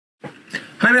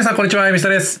はい、皆さん、こんにちは。エビスタ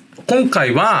です。今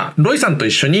回は、ロイさんと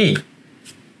一緒に、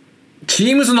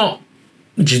Teams の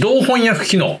自動翻訳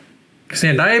機能です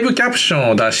ね。ライブキャプション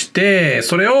を出して、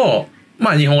それを、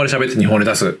日本語で喋って日本語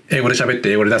で出す。英語で喋って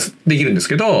英語で出す。できるんです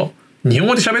けど、日本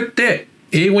語で喋って、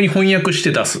英語に翻訳し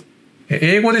て出す。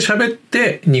英語で喋っ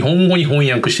て、日本語に翻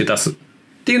訳して出す。っ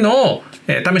ていうのを、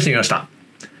試してみました。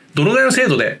どのぐらいの精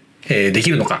度で、でき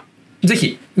るのか、ぜ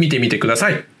ひ見てみてくださ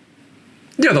い。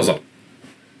ではどうぞ。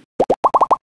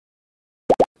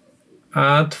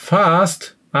At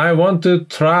first, I want to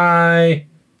try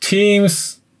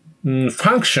Teams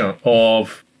function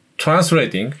of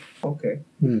translating. Okay.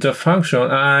 The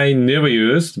function I never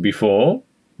used before.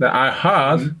 That I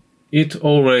heard it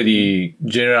already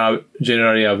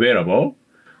generally available.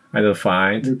 I don't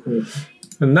find.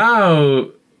 Now,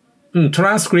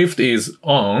 transcript is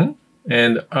on,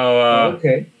 and our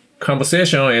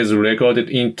conversation is recorded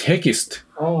in text.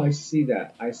 Oh, I see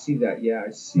that. Yeah,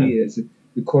 I see it. It's a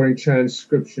recording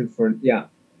transcription for,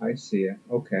 I see it.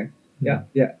 Okay. Yeah.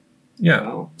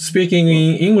 Wow. Speaking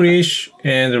in English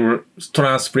and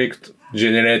transcript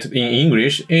generated in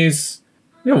English is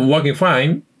working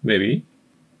fine, maybe.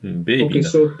 Okay,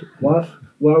 so while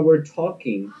we're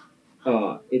talking,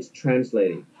 it's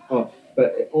translating. Oh,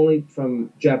 but only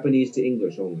from Japanese to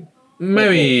English only.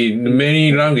 Maybe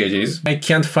many languages. I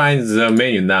can't find the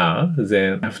menu now.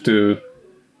 Then I have to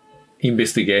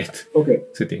investigate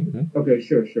setting. Okay,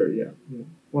 sure, yeah.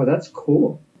 Wow, that's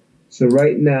cool. So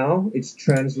right now, it's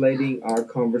translating our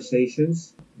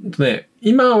conversations. ね、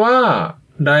今は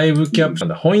ライブキャプション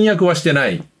だ。翻訳はしてな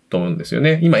いと思うんですよ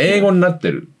ね。今英語になっ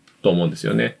てると思うんです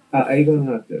よね。あ、英語に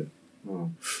なってる。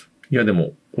いやで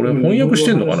も、これ翻訳し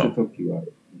てんのかな？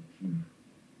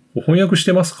翻訳し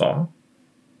てますか？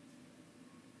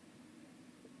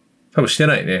多分して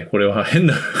ないね。これは変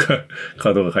な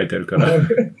カードが書いてあるから。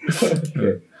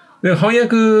で、翻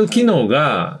訳機能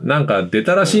がなんか出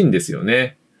たらしいんですよ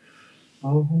ね。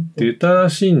出たら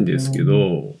しいんですけ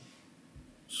ど、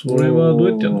それはど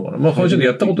うやってやるのかな？これちょっと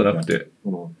やったことなくて。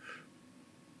なん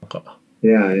か。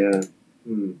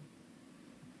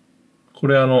こ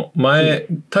れ前、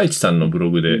太一さんのブ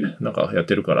ログでなんかやっ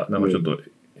てるから、なんかちょっと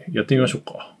やってみましょう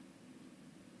か。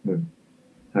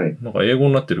はい。なんか英語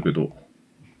になってるけど、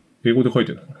英語で書い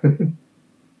てるのか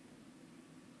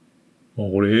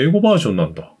な？これ英語バージョンな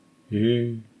んだ。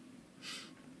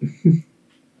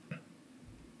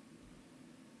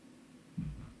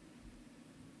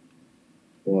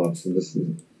わあ、そうですね。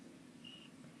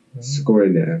すご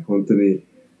いね。本当に。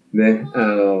ね。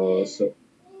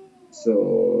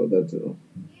そうだと。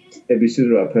エビス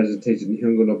ダはプレゼンテーション、日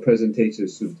本語のプレゼンテーション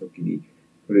するときに、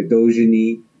これ同時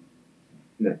に、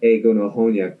英語の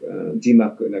翻訳、字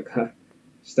幕、なんか、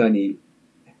下に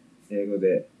英語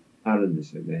であるんで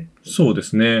すよね。そうで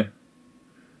すね。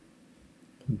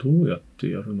どうやって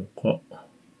やるのか。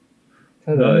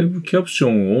ライブキャプショ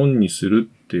ンをオンにする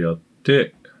ってやっ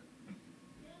て。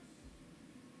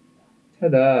た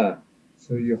だ、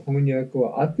そういう翻訳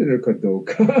は合ってるかどう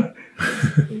か。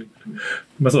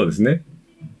そうですね。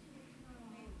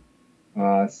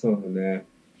そうね。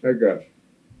なんか、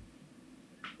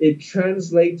It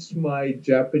translates my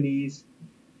Japanese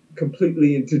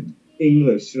completely into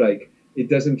English, like it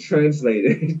doesn't translate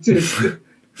it.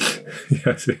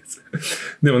 Yes.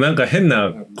 でもなんか変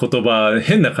な言葉、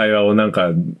変な会話をなん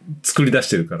か作り出し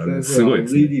てるからね、すごいで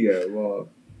す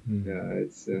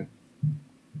ね。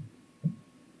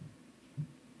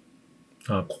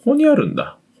ここにあるん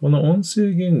だ。この音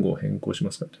声言語を変更し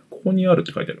ますかって。ここにあるっ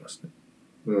て書いてありますね。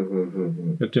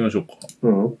やってみましょうか。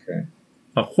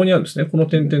ここにあるんですね。この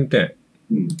点々点。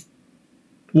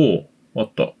あ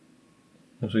った。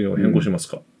音声言語を変更します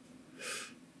か。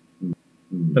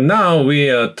Now we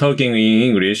are talking in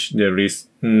English. There is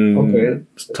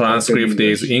transcript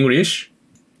is English.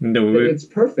 It's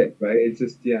perfect, right? It's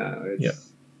just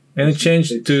And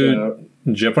change to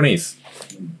Japanese.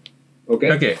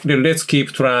 Okay. Let's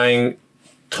keep trying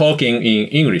talking in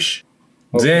English.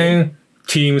 Then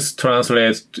Teams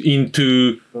translates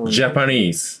into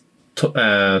Japanese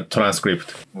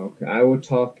transcript. Okay, I will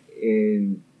talk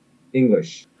in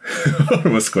English.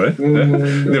 Almost correct.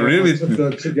 They're really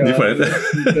different.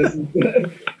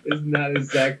 It's not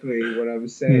exactly what I'm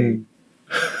saying.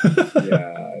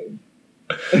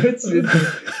 Interesting.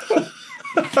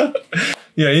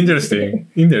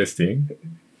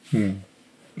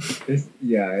 It's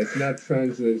not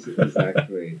translated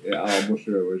exactly.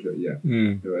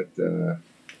 But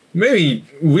maybe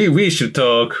we should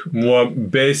talk more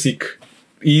basic,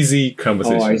 easy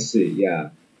conversation. I see.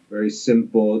 Very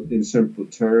simple, in simple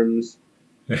terms.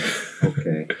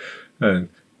 Okay. And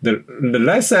the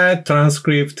right side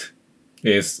transcript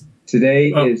is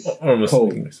Today is almost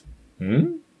cold. English.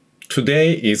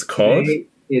 Today is cold? Today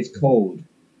is cold.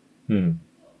 うん。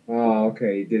Oh,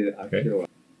 okay. You did it. I Okay. feel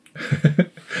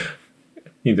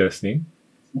Interesting.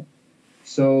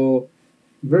 So,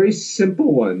 very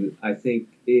simple one. I think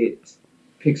it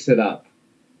picks it up.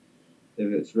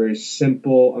 If it's very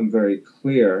simple and very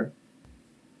clear.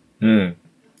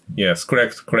 Yes,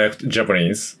 correct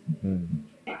Japanese.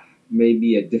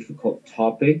 Maybe a difficult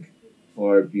topic,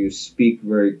 or if you speak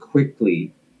very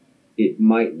quickly, it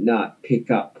might not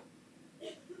pick up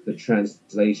the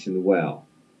translation well.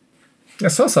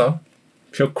 So.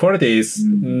 Your quality is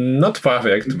not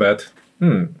perfect, but...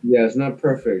 Yeah, it's not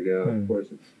perfect, of course.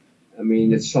 I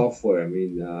mean, it's software. I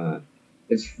mean,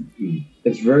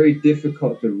 it's very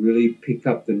difficult to really pick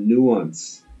up the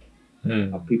nuance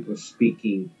of people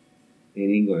speaking in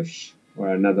English or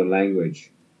another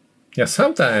language. Yeah,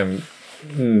 sometimes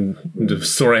the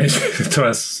strange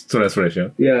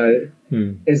translation. Yeah,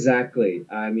 exactly.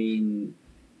 I mean,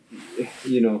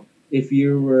 you know, if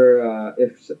you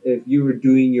were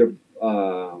doing your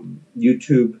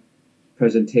YouTube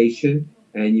presentation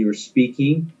and you were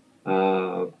speaking,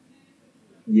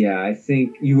 yeah, I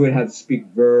think you would have to speak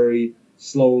very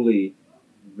slowly,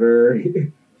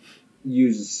 very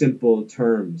use simple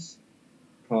terms.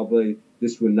 Probably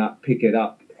this would not pick it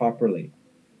up properly.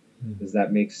 Does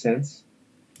that make sense?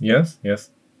 Yes.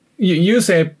 You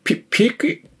say pick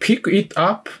it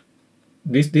up.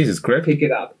 This is correct. Pick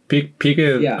it up. Pick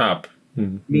it up.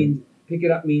 Means pick it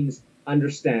up means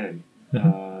understand.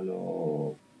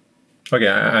 No. Okay,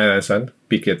 I understand.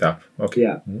 Pick it up. Okay.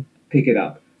 Yeah, pick it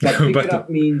up. But pick it up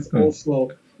means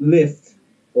also lift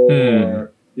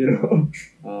or, you know,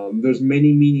 there's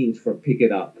many meanings for pick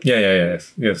it up.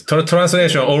 Yes.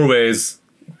 Translation always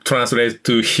translates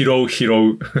to hiro.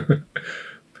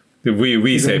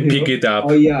 we say pick it up.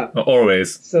 Oh yeah.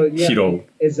 Always. So yeah, hiro.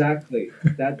 Exactly.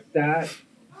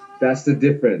 That's the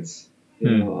difference.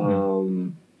 You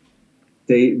know,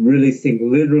 they really think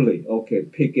literally. Okay,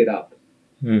 pick it up.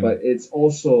 But it's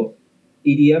also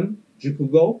idiom,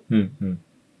 jukugo.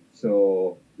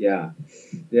 So yeah,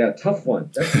 tough one.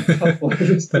 That's a tough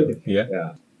one.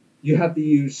 Yeah. You have to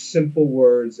use simple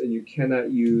words, and you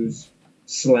cannot use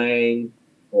slang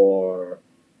or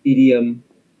idiom,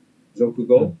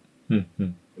 zokugo,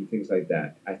 and things like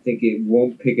that. I think it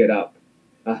won't pick it up.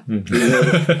 You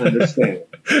won't understand.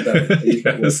 So it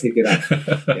won't pick it up.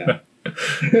 Yeah.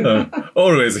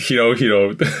 Always hiro.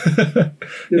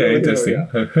 Yeah, interesting.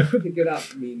 Pick it up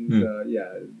means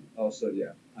also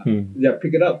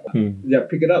pick it up.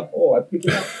 Pick it up. Oh, I picked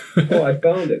it up. Oh, I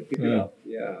found it. Pick it up.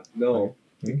 Yeah. No,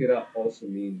 pick it up also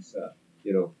means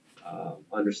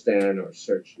understand or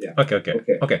search. Yeah. Okay.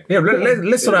 Yeah,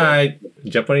 let's try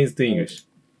Japanese to English.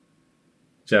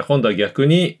 じゃあ今度は逆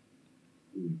に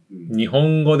日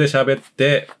本語で喋っ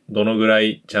てどのぐら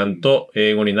いちゃんと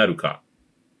英語になるか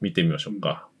見てみましょう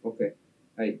か。OK。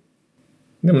はい。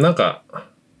でもなんか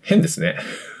変ですね。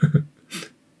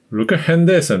ルカ・ヘン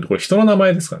ダーソンってこれ人の名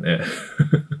前ですかね。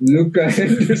ルカ・ヘ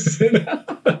ンダーソン。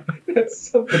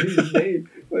That's somebody's name.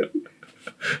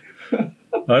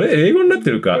 あれ英語になって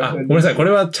るか。ごめんなさい。こ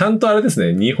れはちゃんとあれです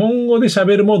ね。日本語で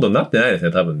喋るモードになってないです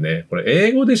ね。多分ね。これ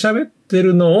英語で喋って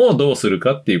るのをどうする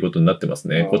かっていうことになってます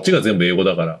ね。こっちが全部英語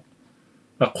だか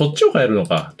ら。こっちを変えるの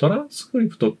か。トランスクリ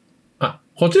プト。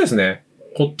こっちですね。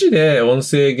こっちで音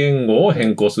声言語を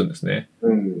変更するんですね。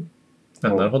な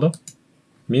るほど。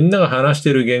みんなが話し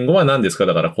てる言語は何ですか？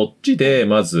だからこっちで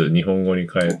まず日本語に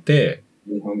変えて。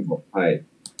日本語。はい。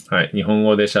はい。日本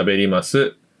語で喋りま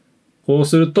す。こう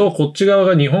すると、こっち側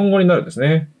が日本語になるんです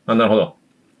ね。なるほど。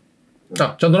ち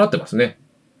ゃんとなってますね。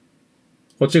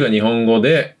こっちが日本語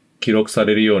で記録さ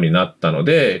れるようになったの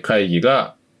で、会議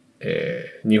が、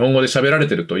日本語で喋られ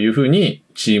てるというふうに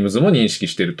Teams も認識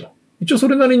していると。一応そ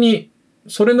れなりに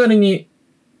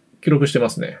記録してま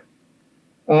すね。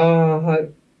は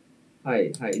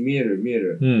い。見え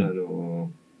る。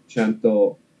ちゃん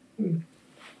と、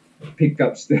ピックア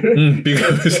ップしてる。ピックア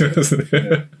ップしてますね。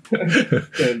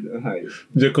はい。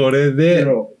じゃあこれで。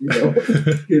そ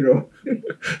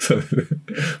うです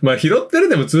ね。拾ってる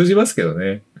でも通じますけど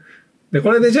ね。で、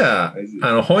これでじゃ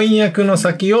あ、翻訳の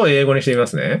先を英語にしてみま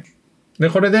すね。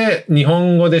で、これで日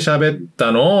本語で喋っ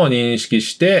たのを認識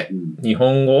して、日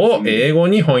本語を英語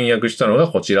に翻訳したのが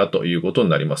こちらということに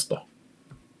なりますと。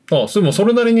そ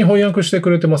れなりに翻訳して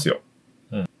くれてますよ。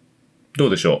ど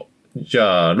うでしょう？じ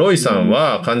ゃあ、ロイさん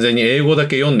は完全に英語だ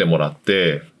け読んでもらっ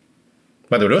て、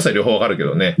でもロイさん両方わかるけ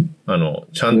どね、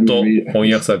ちゃんと翻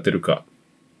訳されてるか。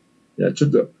いや、ちょ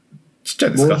っと、ちっちゃ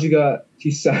いですか？文字が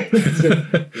小さい。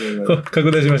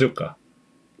拡大しましょうか。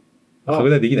拡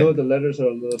大できない。No, the letters are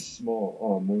a little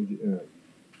small. 文字。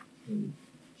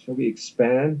Shall we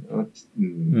expand?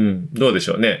 どうでし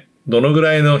ょうね。どのぐ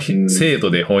らいの精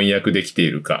度で翻訳できてい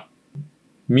るか。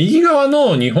右側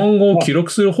の日本語を記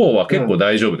録する方は結構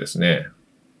大丈夫ですね。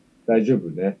大丈夫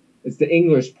ね。It's the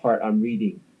English part I'm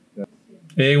reading.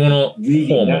 英語の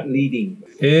方も。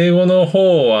英語の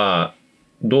方は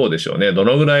どうでしょうね。ど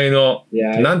のぐらいの、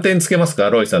何点つけますか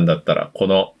ロイさんだったら、こ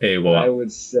の英語は。I would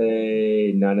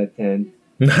say 7 点。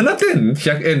7点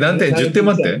 ?100 何点 ?10 点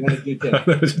満点 ?70 点。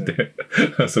70点。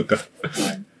あ、そっか。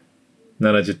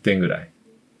70点ぐらい。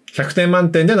100点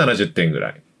満点で70点ぐ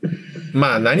らい。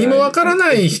まあ何もわから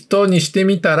ない人にして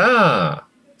みたら、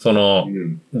その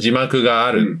字幕が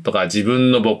あるとか自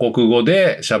分の母国語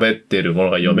で喋ってるも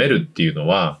のが読めるっていうの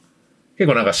は、結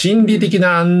構なんか心理的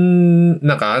な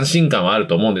なんか安心感はある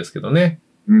と思うんですけどね。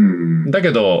だ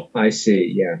けど、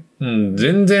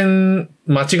全然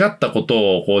間違ったこ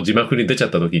とをこう字幕に出ちゃっ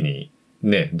た時に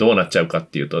ね、どうなっちゃうかっ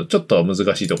ていうと、ちょっと難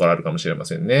しいところあるかもしれま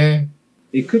せんね。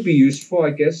It could be useful,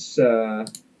 I guess,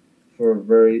 for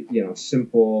very,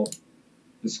 simple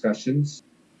discussions,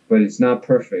 but it's not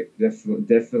perfect.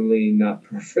 Definitely not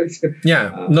perfect.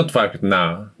 Yeah, not perfect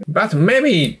now. But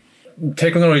maybe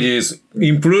technology is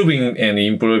improving and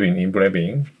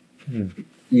improving.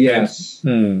 Yes.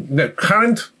 The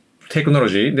current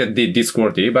technology that did this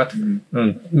quality, but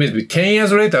maybe 10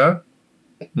 years later,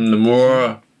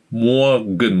 more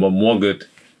good,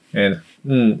 and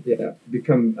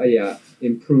become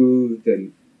improved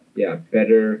and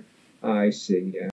better. I see. Yeah.